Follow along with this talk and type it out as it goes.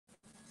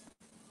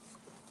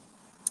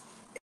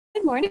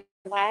morning,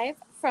 live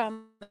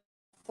from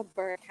the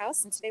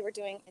birdhouse, and today we're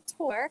doing a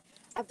tour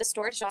of the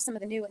store to show some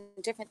of the new and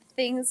different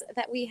things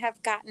that we have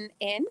gotten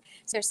in.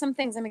 So there's some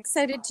things I'm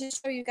excited to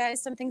show you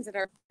guys, some things that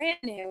are brand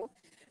new.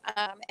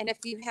 And if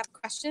you have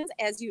questions,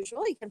 as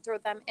usual, you can throw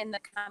them in the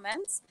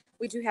comments.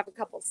 We do have a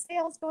couple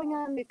sales going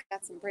on. We've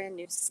got some brand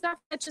new stuff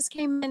that just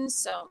came in,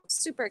 so I'm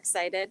super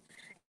excited.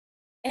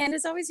 And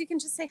as always, you can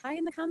just say hi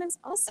in the comments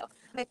also.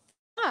 I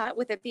thought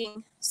with it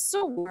being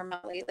so warm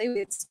out lately,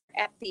 we'd start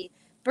at the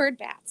bird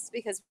baths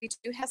because we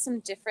do have some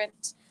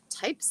different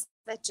types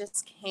that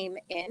just came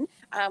in.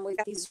 We've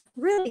got these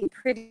really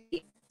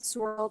pretty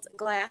swirled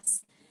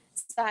glass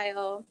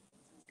style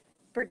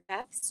bird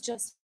baths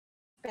just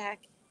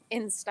back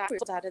in stock. We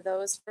pulled out of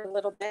those for a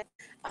little bit.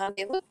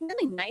 They look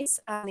really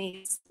nice on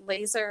these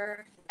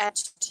laser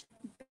etched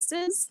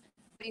bases.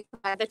 You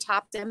can buy the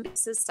topped in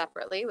bases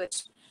separately,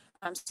 which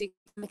so you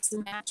can mix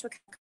and match what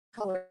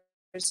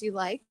colors you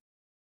like.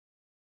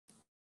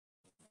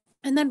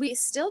 And then we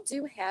still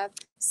do have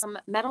some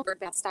metal bird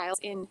bath styles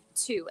in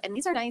too. And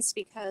these are nice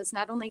because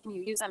not only can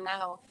you use them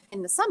now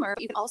in the summer,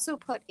 but you can also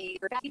put a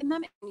bird bath in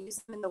them and use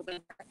them in the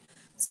winter.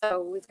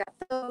 So we've got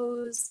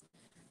those.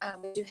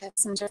 We do have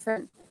some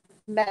different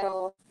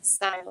metal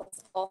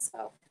styles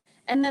also.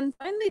 And then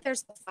finally,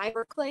 there's the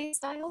fiber clay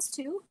styles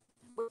too,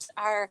 which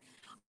are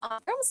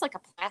almost like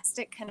a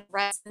plastic kind of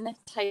resin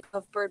type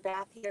of bird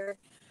bath here.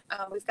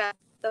 We've got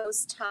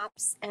those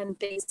tops and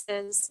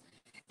bases,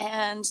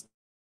 and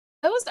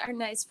those are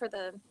nice for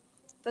the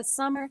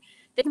summer.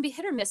 They can be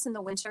hit or miss in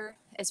the winter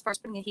as far as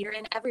putting a heater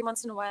in. Every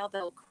once in a while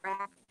they'll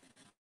crack,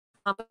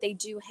 but they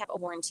do have a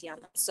warranty on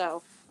them,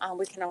 so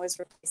we can always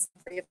replace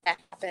them for you if that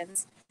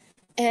happens.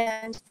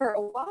 And for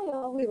a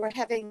while we were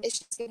having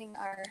issues getting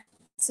our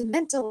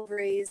cement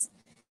deliveries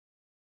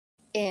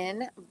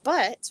in,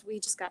 but we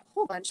just got a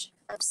whole bunch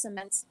of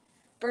cement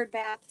bird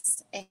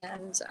baths,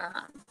 and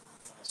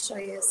show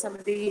you some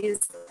of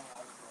these.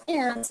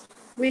 And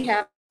we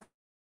have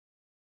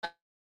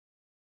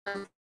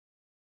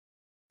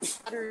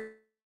water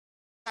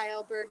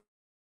style bird.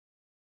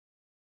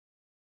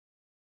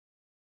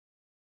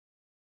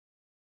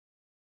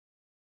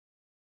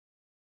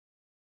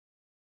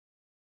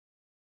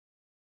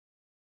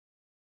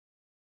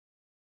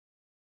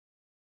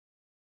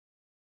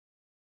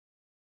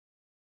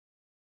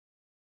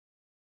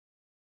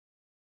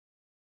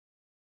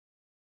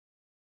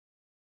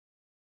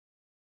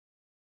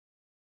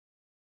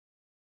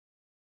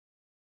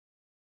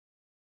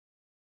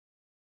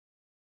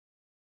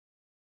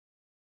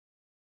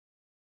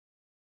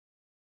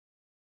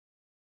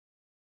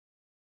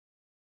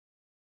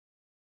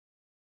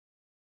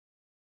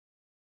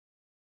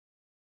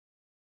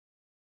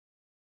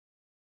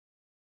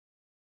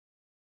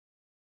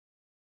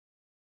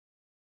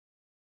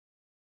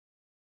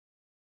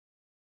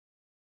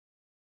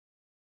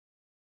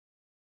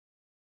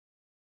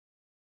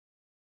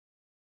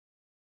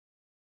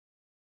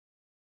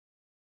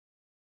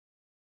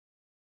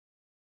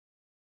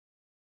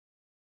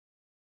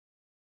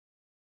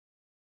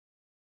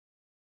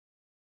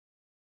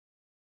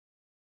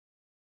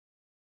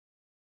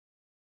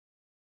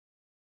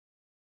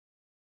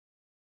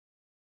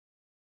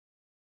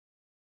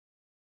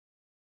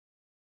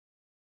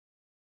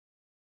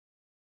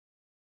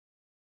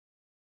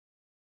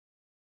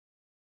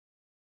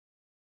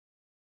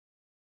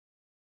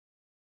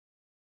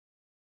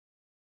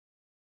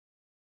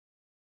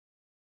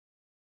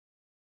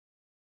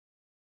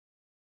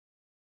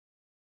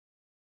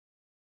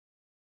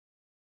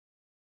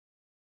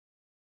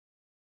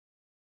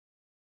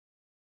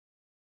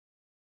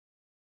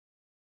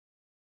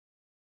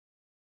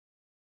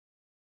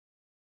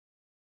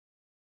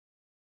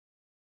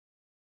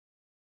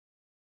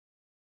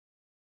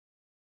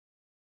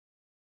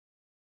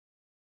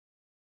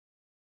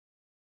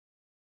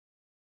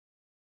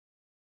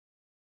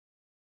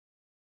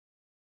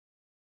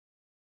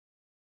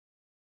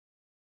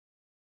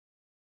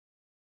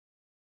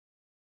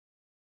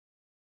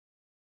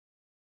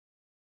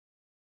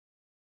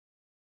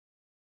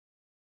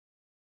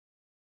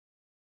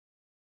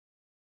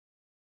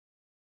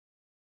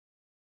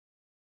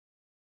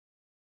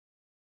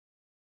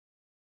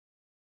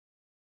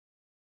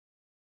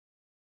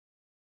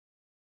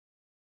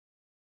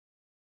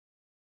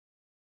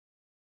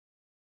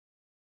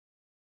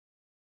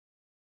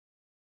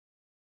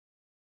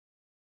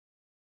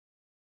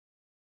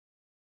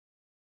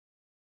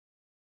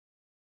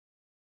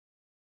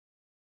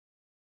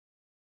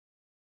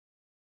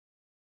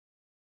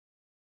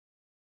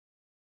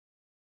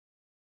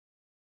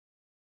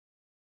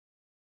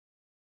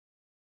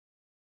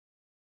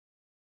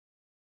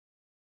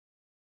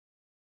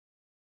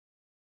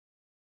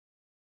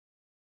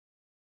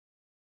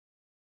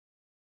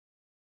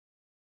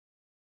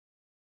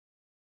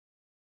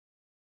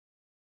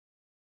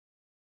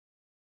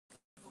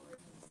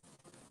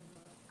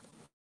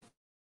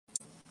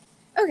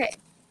 Okay,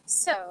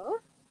 so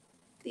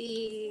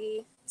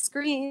the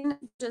screen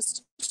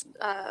just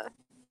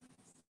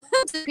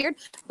disappeared,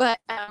 but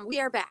we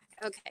are back.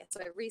 Okay, so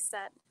I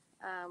reset,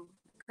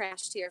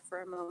 crashed here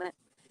for a moment.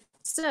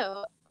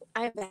 So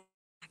I'm back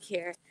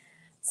here.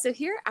 So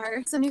here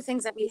are some new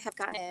things that we have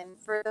gotten in.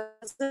 For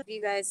those of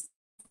you guys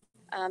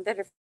that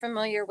are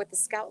familiar with the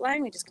Scout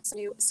line, we just got some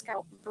new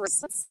Scout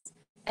bracelets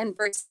and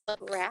bracelet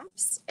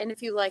wraps. And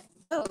if you like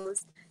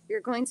those,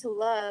 you're going to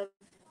love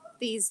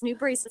these new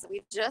bracelets that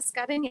we just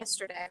got in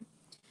yesterday.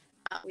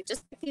 We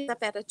just picked these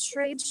up at a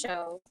trade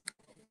show.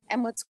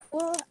 And what's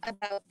cool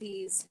about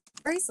these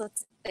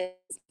bracelets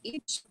is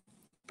each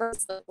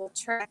bracelet will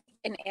track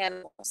an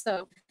animal.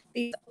 So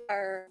these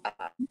are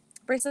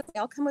bracelets, they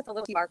all come with a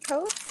little QR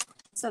code.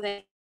 So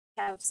they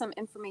have some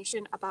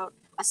information about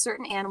a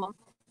certain animal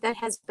that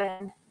has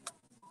been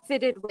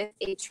fitted with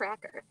a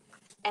tracker.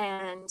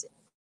 And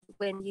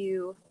when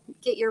you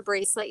get your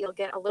bracelet, you'll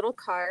get a little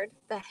card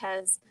that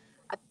has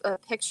a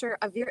picture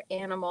of your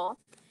animal.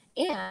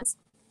 And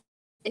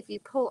if you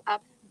pull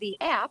up the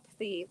app,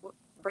 the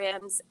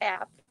brand's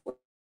app, which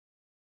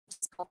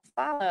is called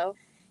Follow,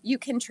 you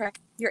can track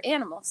your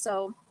animal.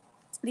 So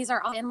these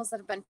are all animals that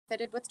have been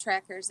fitted with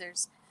trackers.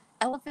 There's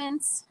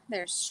elephants,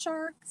 there's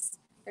sharks,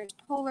 there's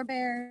polar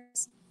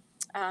bears,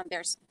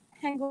 there's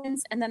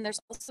penguins, and then there's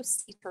also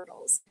sea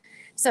turtles.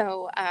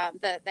 So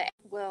the app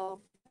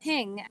will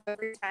ping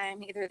every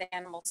time either the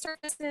animal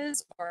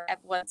surfaces or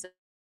at once a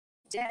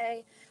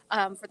day.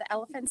 For the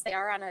elephants, they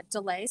are on a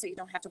delay, so you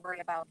don't have to worry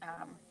about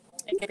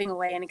giving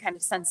away any kind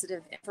of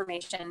sensitive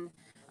information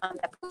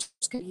that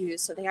poachers could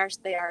use. So they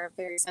are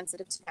very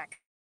sensitive to that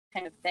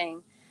kind of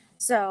thing.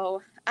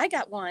 So I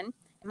got one.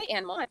 My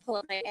animal, I pull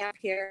up my app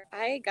here.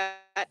 I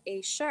got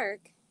a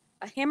shark,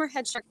 a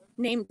hammerhead shark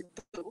named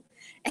Boo.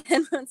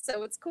 And so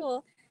what's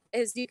cool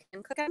is you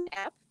can click on the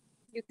app,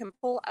 you can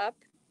pull up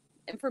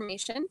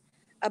information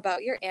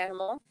about your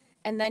animal,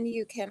 and then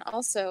you can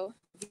also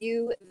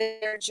view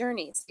their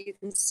journey. So you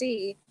can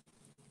see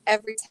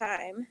every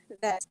time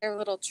that their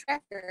little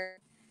tracker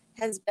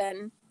has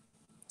been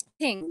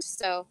pinged.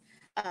 So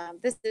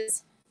this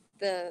is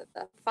the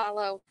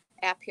Follow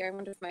app here. I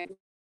wonder if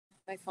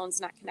my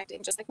phone's not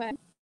connecting, just like my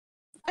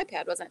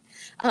iPad wasn't.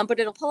 But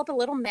it'll pull up a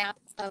little map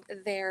of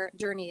their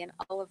journey and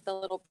all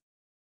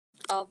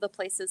the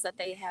places that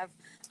they have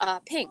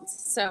pinged.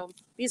 So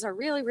these are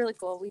really, really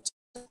cool. We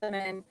put them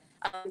in.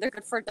 They're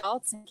good for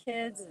adults and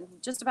kids and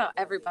just about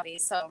everybody.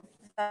 So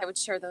I would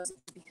share those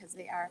because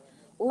they are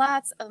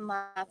lots and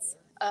lots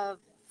of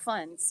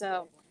fun.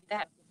 So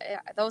that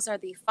those are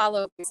the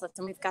Follow bracelets,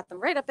 and we've got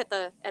them right up at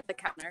the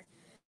counter.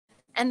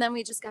 And then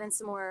we just got in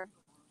some more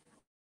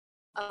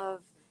of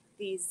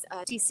these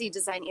DC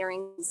design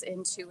earrings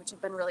into, which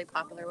have been really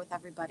popular with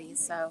everybody.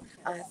 So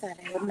I thought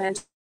I would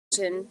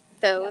mention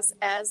those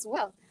as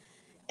well.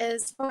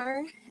 As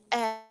far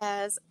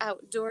as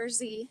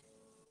outdoorsy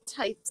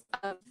types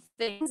of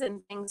things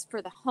and things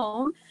for the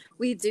home,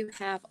 we do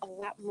have a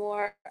lot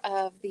more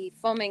of the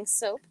foaming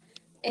soap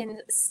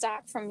in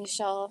stock from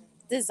Michelle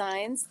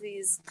Designs.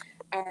 These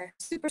are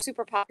super,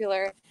 super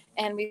popular,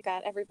 and we've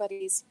got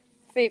everybody's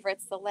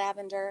favorites, the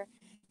lavender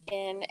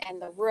in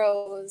and the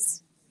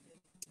rose.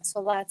 So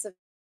lots of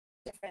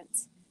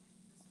different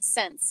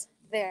scents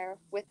there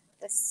with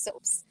the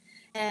soaps.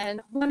 And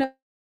one of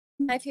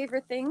my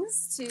favorite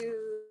things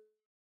to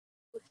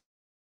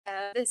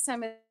this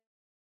time of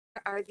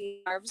are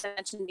the scarves. I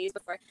mentioned these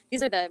before.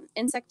 These are the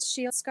insect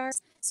shield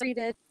scarves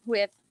treated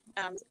with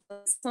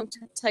some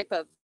type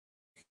of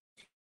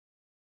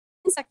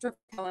insect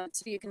repellent.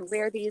 So you can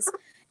wear these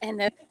and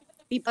then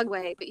be bug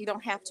away, but you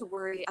don't have to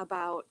worry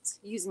about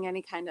using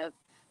any kind of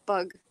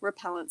bug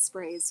repellent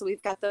sprays. So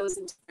we've got those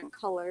in different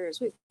colors.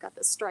 We've got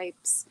the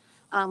stripes.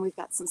 We've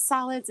got some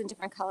solids in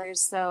different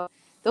colors. So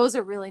those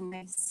are really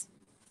nice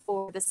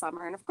for the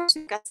summer. And of course,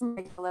 we've got some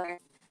regular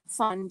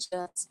fun,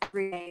 just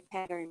everyday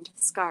patterned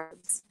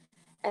scarves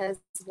as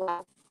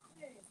well.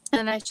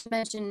 And I should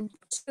mention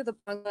to the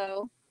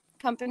Bungalow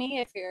Company,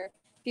 if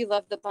you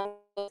love the Bungalow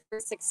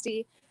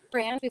 360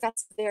 brand, we've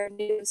got their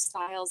new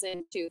styles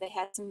in too. They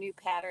had some new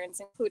patterns,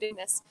 including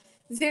this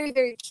very,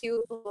 very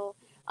cute little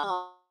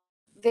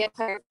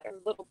vampire or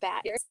little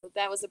bat here. So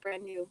that was a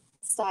brand new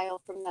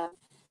style from them.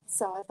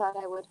 So I thought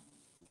I would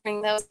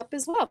bring those up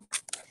as well.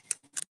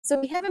 So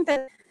we haven't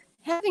been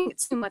having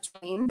too much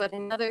rain, but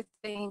another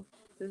thing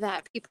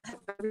that people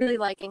have been really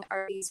liking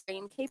are these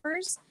rain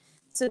capers.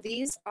 So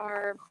these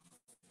are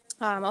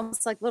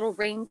almost like little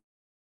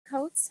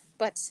raincoats,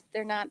 but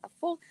they're not a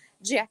full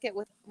jacket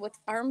with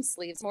arm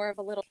sleeves, more of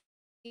a little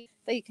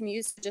that you can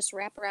use to just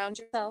wrap around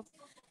yourself.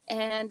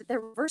 And they're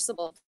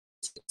reversible,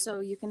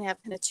 so you can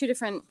have kind of two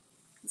different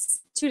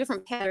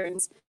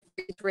patterns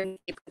for each rain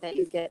caper that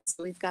you get.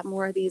 So we've got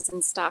more of these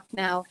in stock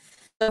now.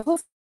 So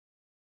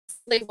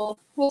hopefully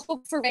we'll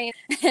hope for rain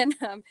and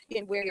you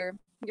can wear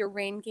your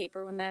rain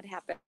caper when that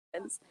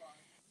happens.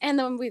 And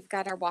then we've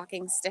got our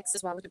walking sticks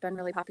as well, which have been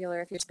really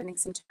popular. If you're spending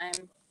some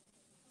time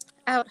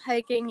out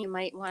hiking, you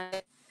might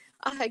want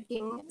a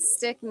hiking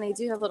stick, and they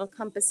do have little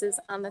compasses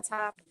on the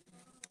top.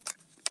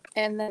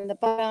 And then the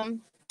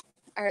bottom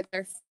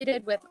they're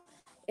fitted with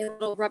a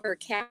little rubber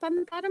cap on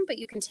the bottom, but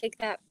you can take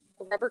that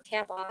rubber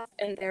cap off,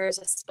 and there is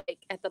a spike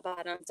at the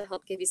bottom to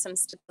help give you some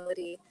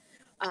stability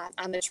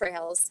on the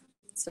trails.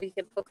 so you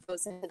can poke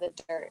those into the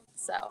dirt.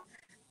 So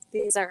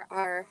these are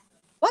our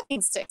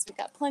walking sticks. We've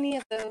got plenty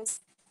of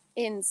those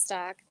in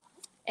stock,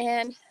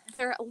 and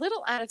they're a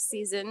little out of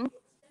season,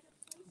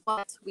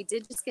 but we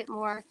did just get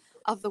more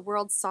of the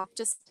world's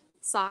softest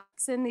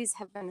socks in. These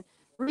have been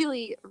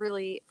really,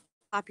 really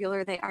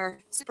popular. They are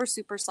super,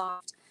 super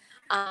soft.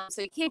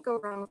 So you can't go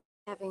wrong with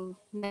having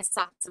nice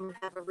socks, and we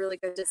have a really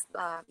good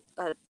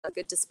a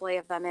good display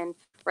of them. And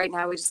right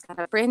now we just got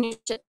a brand new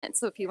shipment.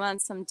 So if you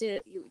want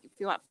if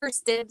you want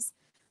first dibs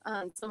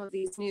on some of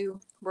these new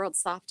world's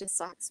softest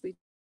socks, we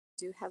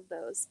do have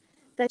those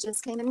that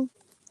just came in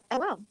as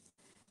well.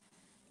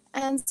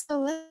 And so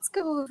let's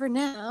go over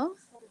now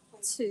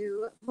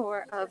to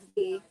more of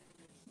the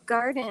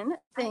garden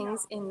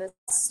things in the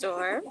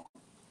store.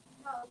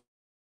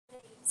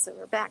 So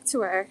we're back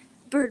to our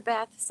bird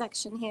bath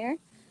section here.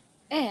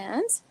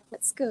 And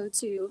let's go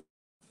to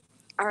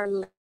our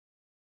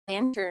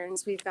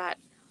lanterns. We've got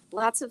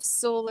lots of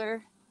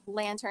solar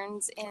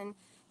lanterns, and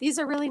these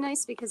are really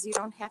nice because you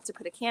don't have to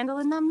put a candle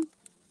in them.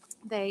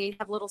 They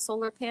have little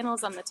solar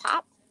panels on the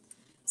top.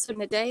 So in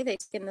the day, they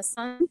take in the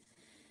sun,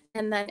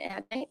 and then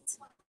at night,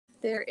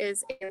 there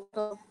is a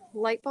little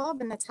light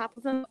bulb in the top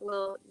of them that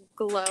will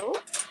glow,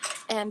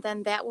 and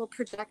then that will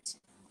project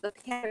the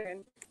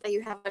pattern that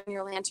you have on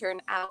your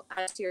lantern out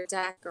onto your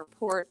deck or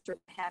porch or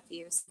what have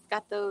you. So you've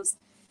got those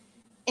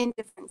in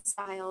different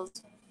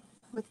styles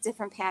with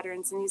different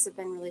patterns, and these have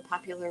been really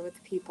popular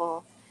with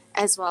people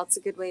as well. It's a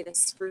good way to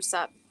spruce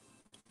up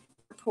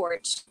your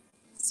porch.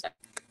 So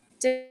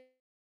different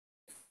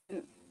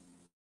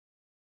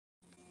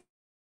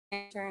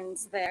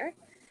lanterns there.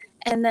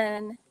 And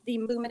then the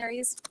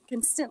luminaries,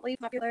 consistently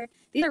popular.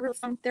 These are really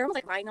fun. They're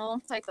almost like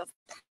vinyl type of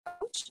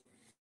pouch.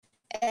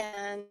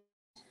 And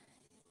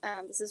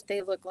this is what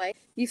they look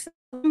like. You fill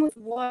them with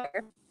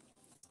water.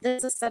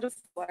 There's a set of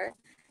 4.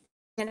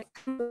 And it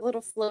comes with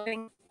little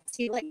floating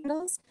tea light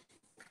candles.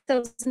 Put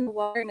those in the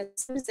water, and as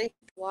soon as they hit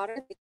the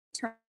water, they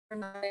turn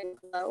on and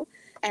glow.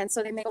 And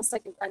so they make almost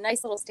like a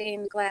nice little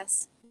stained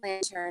glass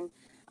lantern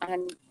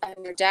on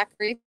your deck,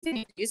 or even you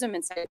can use them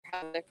inside your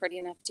house. They're pretty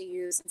enough to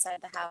use inside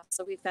the house.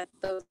 So we've got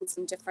those in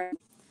some different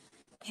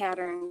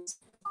patterns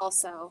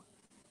also.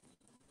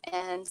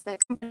 And the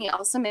company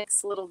also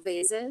makes little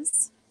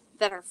vases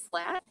that are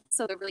flat,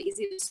 so they're really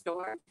easy to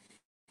store.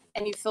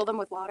 And you fill them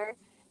with water,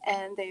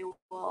 and they'll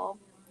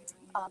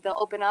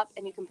open up,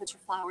 and you can put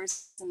your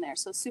flowers in there.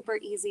 So super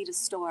easy to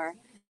store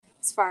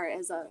as far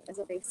as a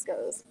vase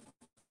goes.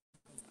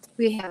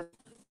 We have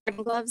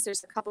garden gloves.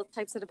 There's a couple of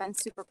types that have been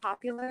super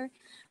popular.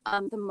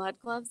 The mud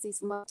gloves,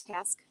 these mud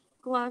task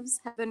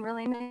gloves, have been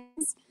really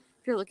nice.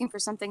 If you're looking for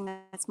something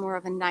that's more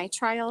of a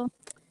nitrile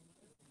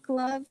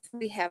glove,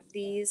 we have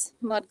these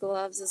mud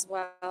gloves as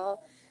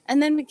well.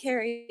 And then we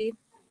carry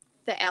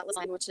the Atlas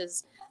line, which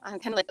is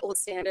kind of like the old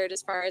standard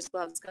as far as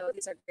gloves go.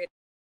 These are great.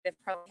 They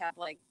probably have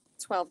like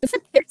 12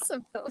 different pairs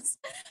of those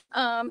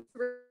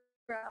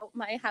throughout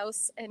my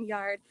house and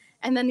yard.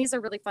 And then these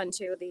are really fun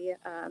too.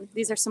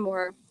 These are some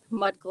more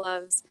mud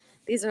gloves.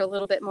 These are a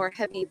little bit more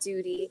heavy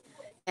duty,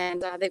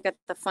 and they've got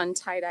the fun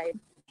tie-dye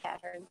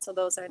pattern. So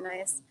those are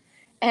nice.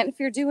 And if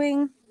you're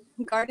doing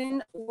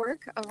garden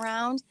work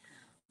around,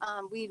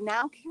 we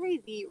now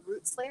carry the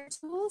Root Slayer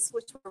tools,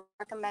 which were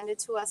recommended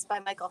to us by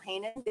Michael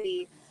Hainan,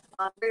 the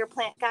rear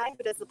plant guy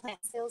who does the plant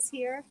sales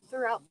here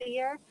throughout the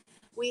year.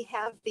 We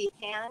have the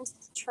hand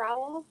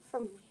trowel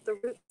from the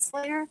Root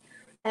Slayer,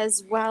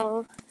 as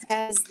well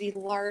as the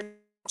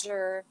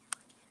larger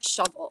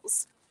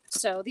shovels.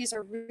 So these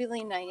are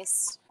really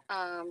nice.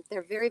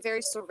 They're very,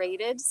 very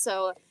serrated.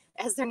 So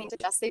as their name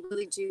suggests, they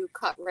really do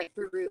cut right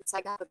through roots.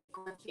 I got a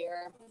big one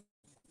here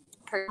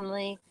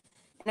personally,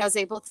 and I was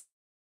able to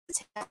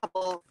take a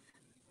couple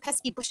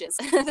pesky bushes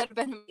that have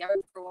been in my yard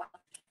for a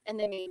while, and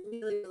they made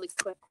really, really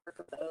quick work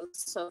of those.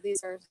 So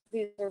these are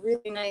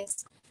really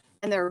nice,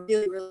 and they're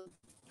really, really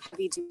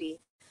heavy duty.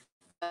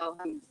 So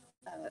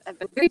I've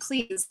been very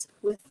pleased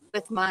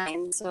with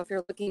mine. So if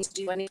you're looking to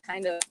do any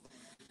kind of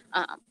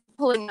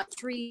pulling up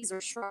trees or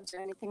shrubs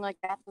or anything like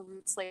that, the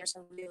Root Slayers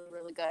are really,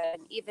 really good.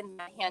 And even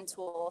my hand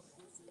tool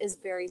is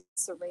very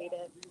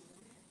serrated.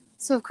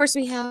 So of course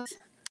we have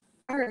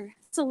our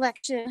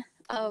selection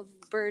of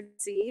bird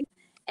seed,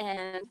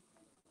 and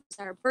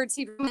our bird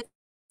seed room is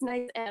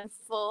nice and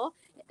full.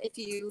 If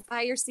you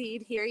buy your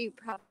seed here, you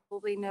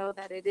probably know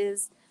that it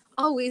is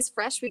always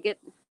fresh. We get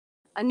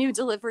a new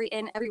delivery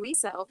in every week,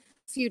 so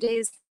a few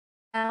days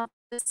now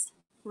this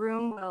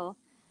room will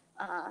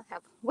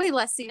have way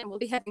less seed, and we'll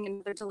be having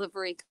another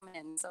delivery come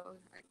in. So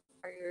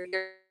your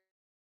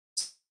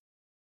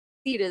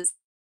seed is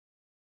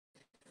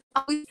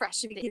always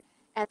fresh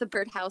at the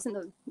birdhouse,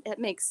 and it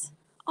makes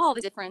all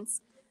the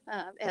difference,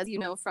 as you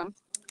know from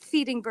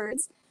feeding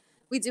birds.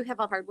 We do have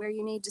all hardware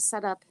you need to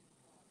set up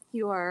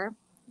your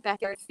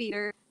backyard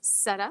feeder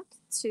setup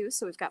too.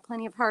 So we've got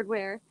plenty of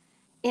hardware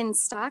in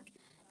stock,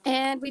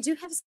 and we do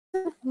have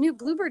some new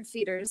bluebird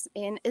feeders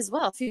in as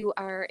well. If you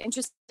are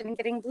interested in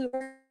getting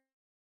bluebirds,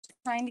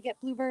 trying to get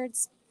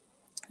bluebirds,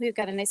 we've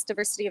got a nice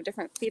diversity of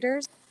different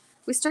feeders.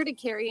 We started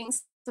carrying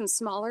some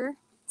smaller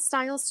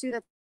styles too.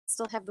 That's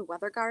still have the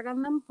weather guard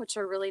on them, which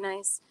are really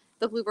nice.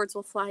 The bluebirds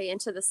will fly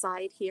into the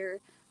side here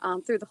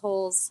through the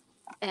holes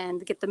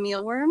and get the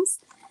mealworms.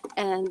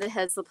 And it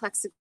has the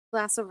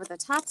plexiglass over the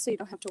top, so you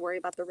don't have to worry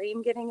about the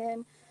rain getting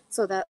in.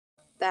 So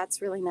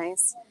that's really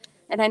nice.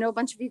 And I know a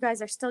bunch of you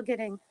guys are still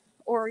getting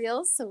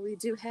Orioles, so we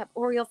do have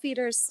Oriole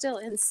feeders still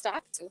in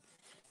stock to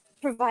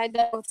provide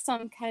them with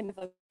some kind of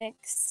a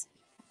mix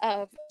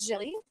of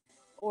jelly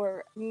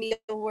or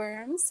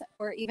mealworms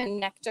or even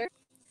nectar.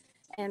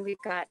 And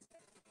we've got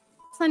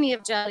plenty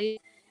of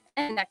jelly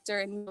and nectar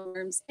and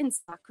mealworms in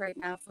stock right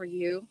now for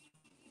you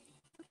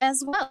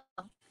as well.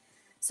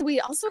 So we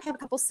also have a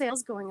couple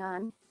sales going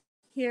on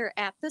here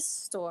at the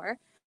store.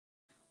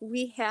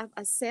 We have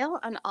a sale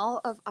on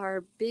all of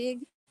our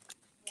big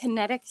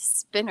kinetic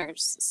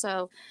spinners.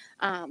 So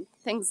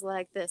things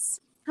like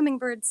this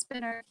hummingbird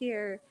spinner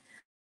here.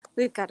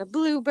 We've got a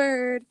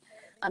bluebird.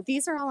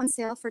 These are all on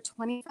sale for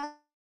 25%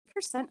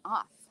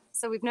 off.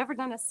 So we've never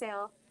done a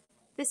sale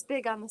this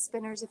big on the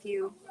spinners. If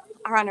you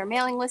are on our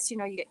mailing list, you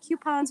know you get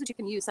coupons, which you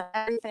can use on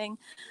everything.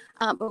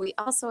 But we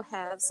also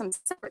have some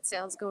separate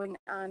sales going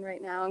on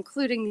right now,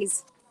 including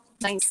these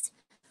nice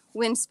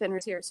wind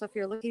spinners here. So if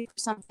you're looking for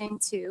something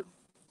to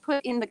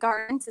put in the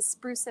garden to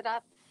spruce it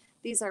up,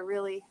 these are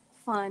really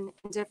fun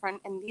and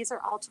different, and these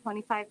are all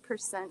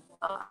 25%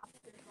 off.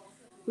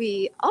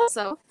 We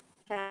also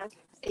have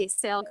a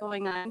sale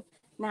going on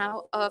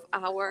now of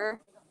our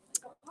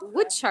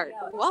wood chart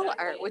wall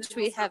art, which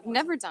we have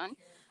never done.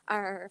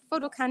 Our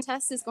photo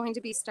contest is going to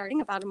be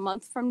starting about a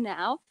month from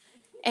now.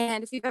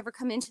 And if you've ever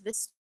come into the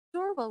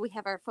store while we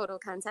have our photo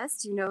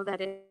contest, you know that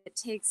it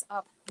takes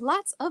up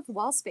lots of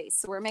wall space.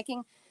 So we're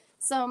making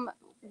some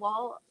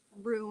wall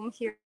room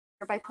here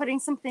by putting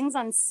some things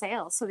on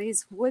sale. So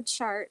these wood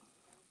chart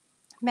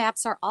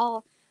maps are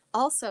all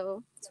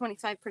also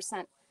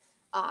 25%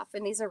 off.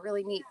 And these are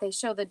really neat. They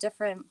show the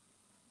different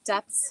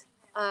depths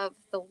of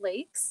the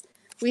lakes.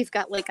 We've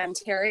got Lake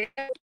Ontario,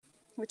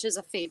 which is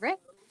a favorite.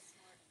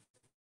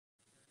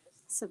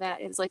 So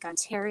that is Lake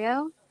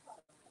Ontario.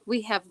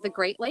 We have the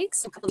Great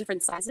Lakes, a couple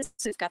different sizes.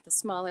 So we've got the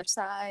smaller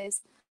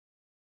size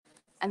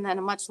and then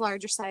a much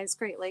larger size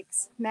Great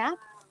Lakes map.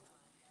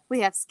 We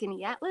have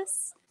Skinny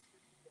Atlas.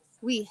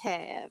 We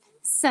have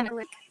Center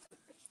Lake.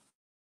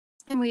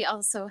 And we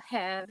also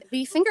have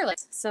the Finger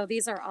Lakes. So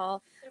these are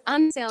all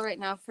on sale right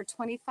now for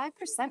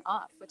 25%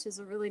 off, which is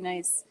a really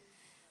nice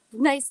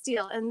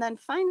deal. And then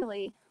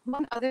finally,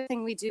 one other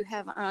thing we do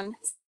have on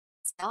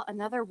sale,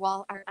 another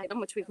wall art item,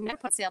 which we've never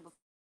put sale before,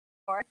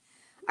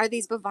 are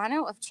these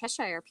Bovano of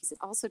Cheshire pieces,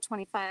 also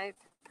 25%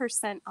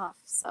 off.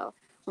 So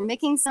we're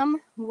making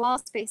some wall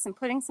space and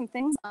putting some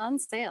things on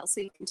sale so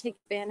you can take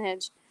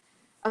advantage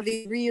of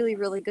these really,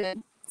 really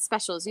good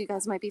specials. You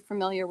guys might be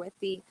familiar with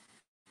the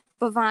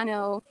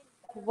Bovano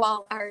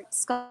wall art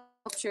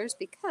sculptures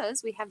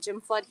because we have Jim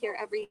Flood here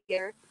every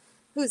year,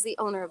 who's the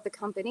owner of the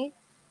company,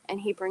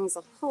 and he brings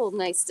a whole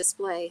nice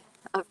display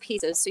of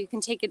pieces. So you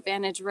can take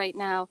advantage right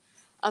now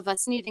of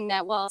us needing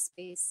that wall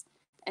space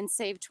and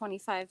save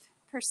 25%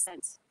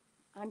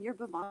 on your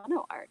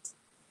Bovano art.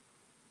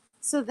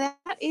 So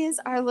that is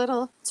our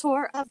little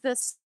tour of the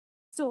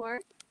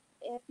store.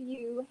 If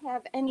you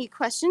have any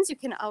questions, you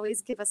can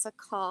always give us a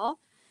call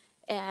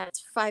at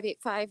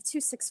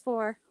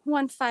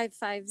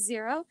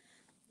 585-264-1550.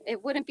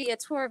 It wouldn't be a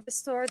tour of the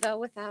store, though,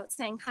 without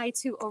saying hi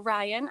to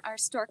Orion, our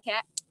store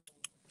cat.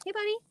 Hey,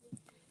 buddy.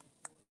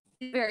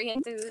 He's very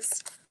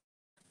enthused,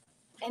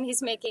 and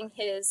he's making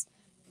his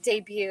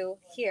debut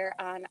here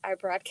on our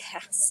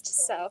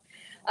broadcast. So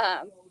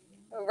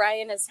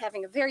Orion is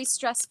having a very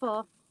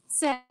stressful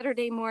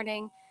Saturday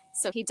morning,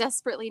 so he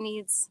desperately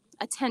needs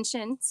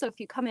attention. So if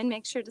you come in,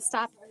 make sure to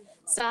stop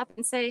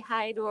and say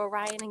hi to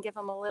Orion and give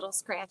him a little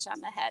scratch on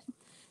the head.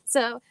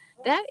 So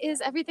that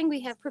is everything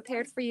we have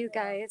prepared for you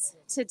guys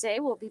today.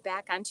 We'll be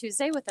back on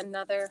Tuesday with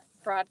another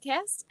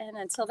broadcast. And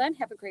until then,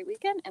 have a great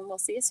weekend, and we'll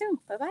see you soon.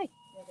 Bye-bye.